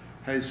the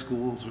high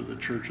schools or the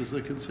churches,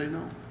 they can say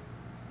no.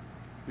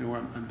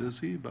 I'm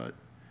busy, but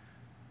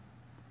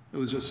it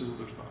was just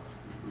another thought.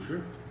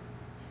 Sure.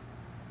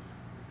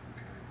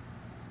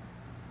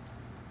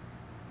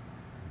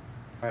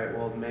 All right,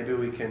 well, maybe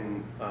we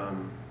can,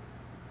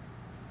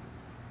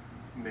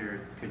 Mary,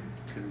 could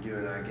you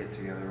and I get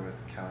together with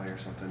Kelly or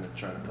something to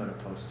try to put a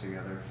post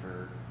together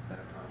for that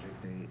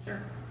project date?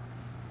 Sure.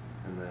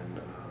 And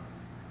then,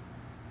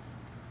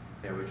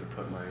 yeah, we could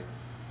put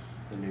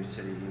the new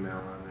city email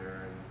on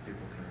there and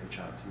people can reach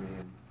out to me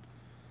and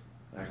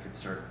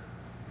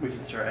we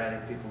can start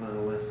adding people to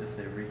the list if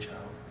they reach out.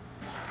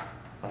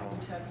 Are you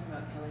talking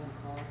about Kelly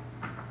McCall?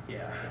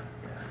 Yeah,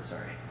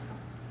 sorry.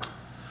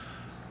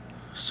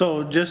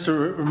 So just a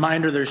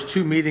reminder, there's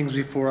 2 meetings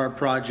before our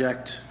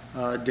project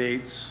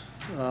dates,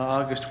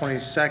 August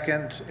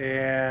 22nd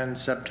and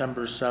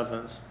September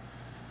 7th.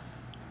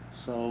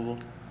 So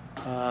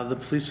the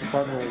police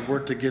department will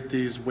work to get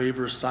these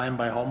waivers signed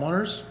by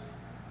homeowners.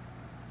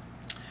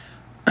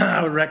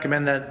 I would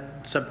recommend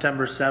that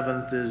September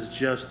 7th is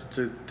just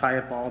to tie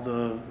up all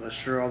the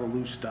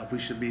loose stuff. We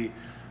should be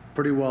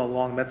pretty well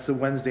along. That's the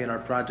Wednesday, and our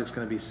project's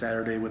gonna be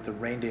Saturday with the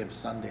rain day of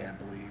Sunday, I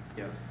believe.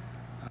 Yep.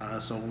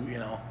 So,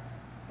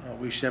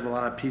 we should have a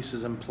lot of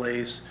pieces in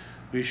place.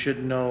 We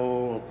should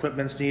know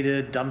equipment's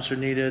needed, dumps are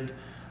needed.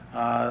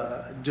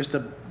 Just to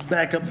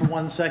back up for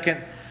 1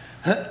 second,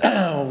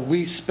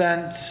 we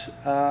spent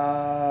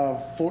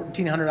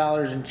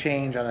 $1,400 and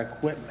change on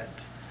equipment.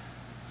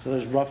 So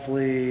there's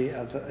roughly,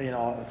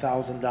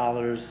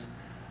 $1,000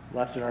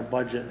 left in our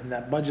budget, and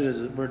that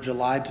budget we're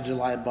July to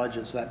July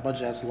budget, so that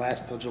budget has to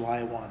last till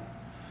July 1.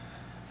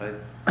 So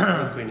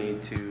I think we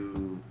need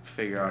to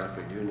figure out if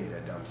we do need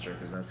a dumpster,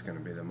 because that's gonna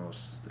be the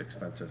most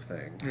expensive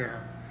thing. Yeah.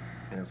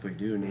 And if we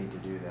do need to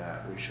do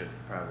that, we should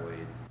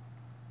probably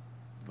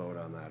vote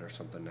on that or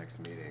something next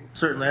meeting.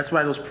 Certainly, that's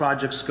why those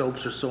project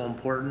scopes are so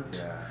important.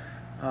 Yeah.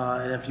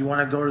 And if you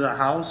want to go to the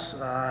house,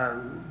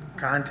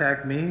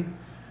 contact me,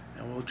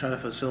 and we'll try to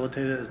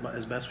facilitate it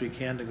as best we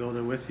can to go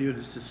there with you,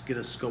 just get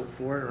a scope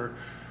for it, or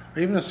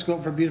even a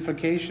scope for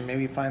beautification.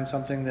 Maybe find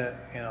something that,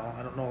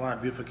 I don't know a lot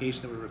of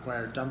beautification that would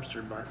require a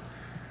dumpster, but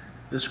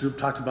this group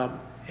talked about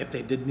if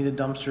they did need a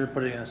dumpster,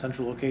 put it in a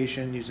central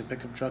location, using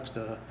pickup trucks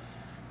to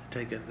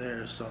take it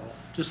there. So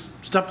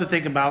just stuff to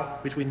think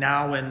about between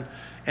now and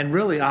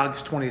really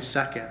August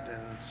 22nd,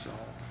 and so.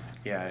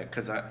 Yeah,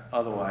 because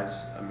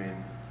otherwise,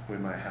 we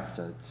might have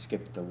to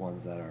skip the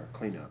ones that are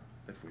cleanup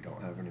if we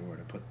don't have anywhere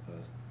to put the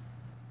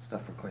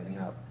stuff we're cleaning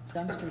up.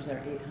 Dumpsters are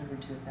 $800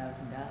 to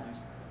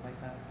 $1,000, like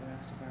about the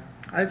rest of our.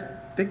 I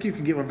think you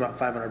can get one for about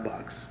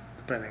 $500,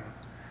 depending.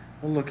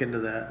 We'll look into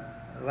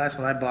that. The last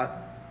one I bought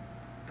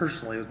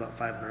personally was about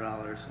 $500, so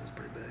it was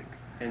pretty big.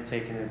 And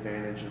taking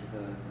advantage of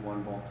the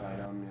one bulk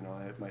item,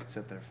 it might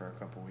sit there for a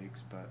couple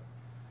weeks, but.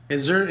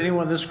 Is there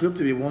anyone in this group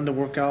to be willing to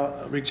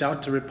reach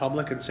out to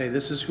Republic and say,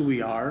 this is who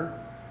we are?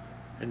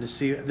 And to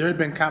see, there had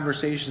been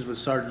conversations with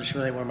Sergeant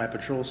Schmidt, one of my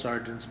patrol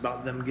sergeants,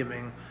 about them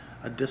giving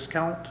a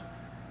discount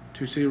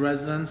to city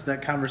residents.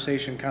 That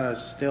conversation kind of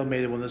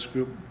stalemated with this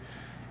group.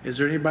 Is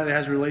there anybody that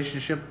has a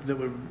relationship that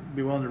would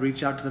be willing to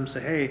reach out to them and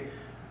say, hey,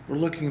 we're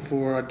looking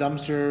for a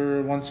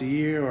dumpster once a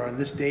year or on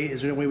this date?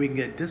 Is there any way we can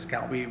get a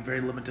discount? We have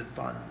very limited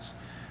funds.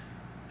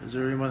 Is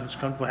there anyone that's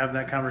comfortable having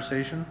that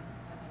conversation?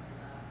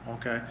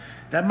 Okay.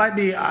 That might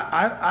be,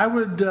 I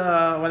would,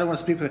 I don't want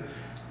to speak for,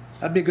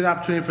 that'd be a good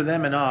opportunity for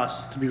them and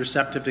us to be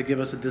receptive to give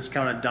us a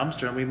discounted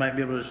dumpster, and we might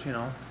be able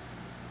to,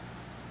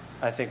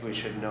 I think we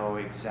should know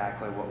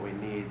exactly what we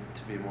need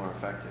to be more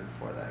effective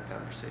for that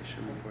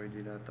conversation before we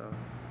do that, though.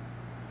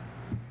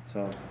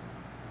 So,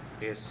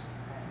 I guess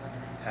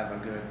have a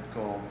good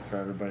goal for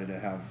everybody to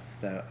have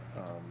that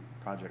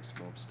project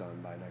scopes done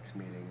by next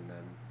meeting, and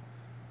then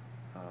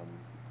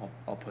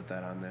I'll put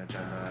that on the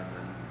agenda, and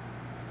then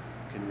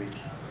can reach.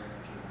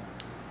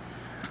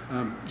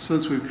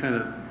 Since we've kind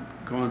of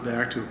gone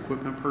back to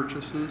equipment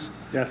purchases,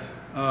 yes.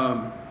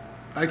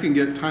 I can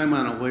get time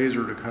on a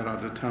laser to cut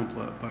out a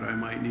template, but I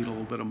might need a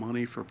little bit of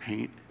money for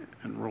paint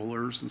and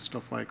rollers and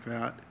stuff like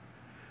that.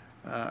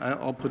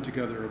 I'll put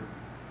together a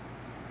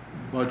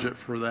budget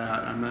for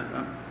that. I'm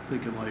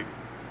thinking like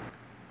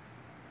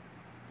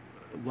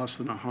less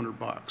than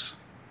 $100,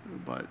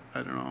 but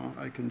I don't know.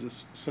 I can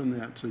just send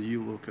that to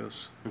you,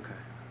 Lucas. Okay.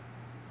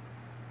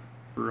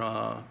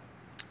 For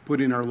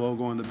putting our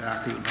logo on the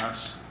back of the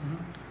bus.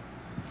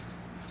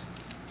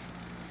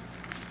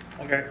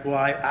 Okay, well,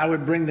 I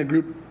would bring the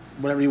group,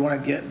 whatever you want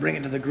to get, bring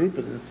it to the group,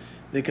 and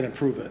they can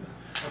approve it.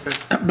 Okay.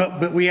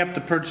 But we have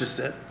to purchase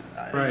it.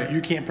 Right.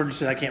 You can't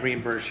purchase it, I can't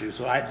reimburse you,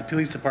 so the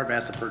police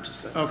department has to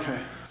purchase it. Okay.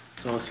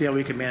 So let's see how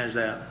we can manage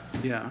that.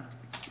 Yeah.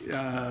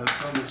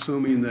 I'm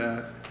assuming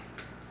that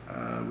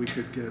we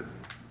could get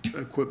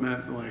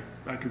equipment, like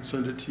I could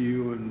send it to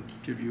you and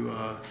give you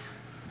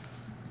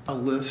a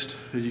list,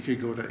 and you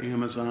could go to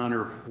Amazon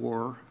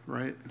or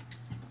right?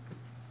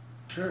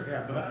 Sure,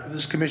 yeah, but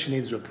this commission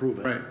needs to approve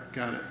it. Right,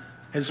 got it.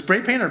 Is spray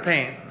paint or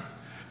paint?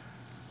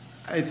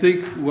 I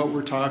think what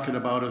we're talking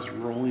about is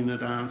rolling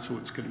it on, so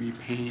it's gonna be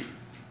paint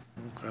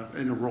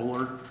Okay. in a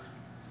roller.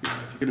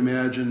 If you can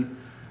imagine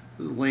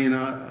laying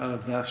a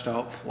vest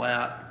out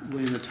flat,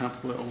 laying a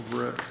template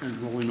over it, and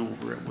rolling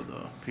over it with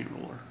a paint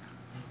roller.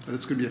 But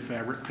it's gonna be a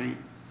fabric paint.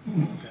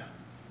 Okay.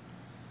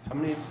 How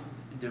many,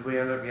 did we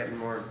end up getting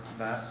more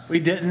vests? We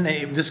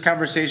didn't, this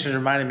conversation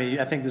reminded me,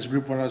 I think this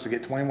group wanted us to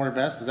get 20 more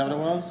vests, is that what it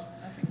was?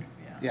 I think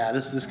Yeah,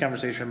 this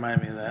conversation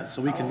reminded me of that,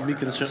 so we can certainly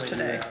do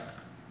Today. that.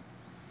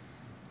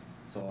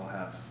 So I'll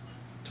have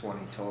 20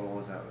 total,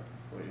 is that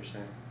what you're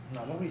saying?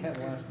 No, what we had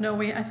last.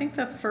 No, I think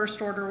the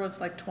first order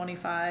was like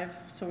 25,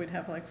 so we'd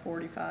have like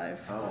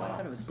 45 Oh, Oh, I wow.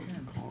 thought it was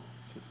 10. Call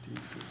it 15,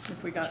 16.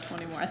 if we got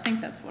 20 more. I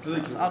think that's what I it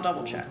think was. it I'll was double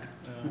four. check.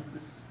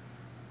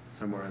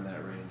 Somewhere in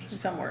that range.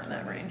 Somewhere in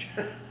that range.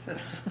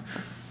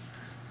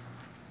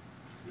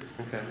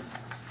 Okay,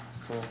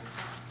 cool.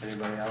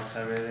 Anybody else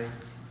have anything?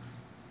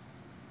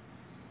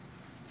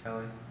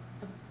 Kelly?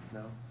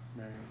 No?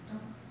 Mary?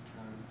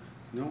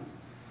 No,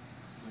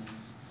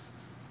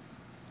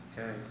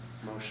 Okay,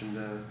 motion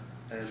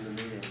to end the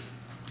meeting.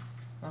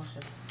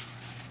 Motion.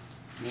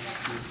 that's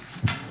it.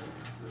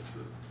 That's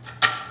it.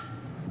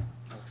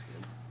 Looks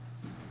good.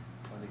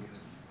 Plenty good.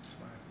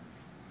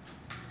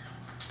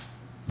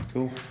 Smart.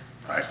 Cool.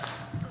 All right.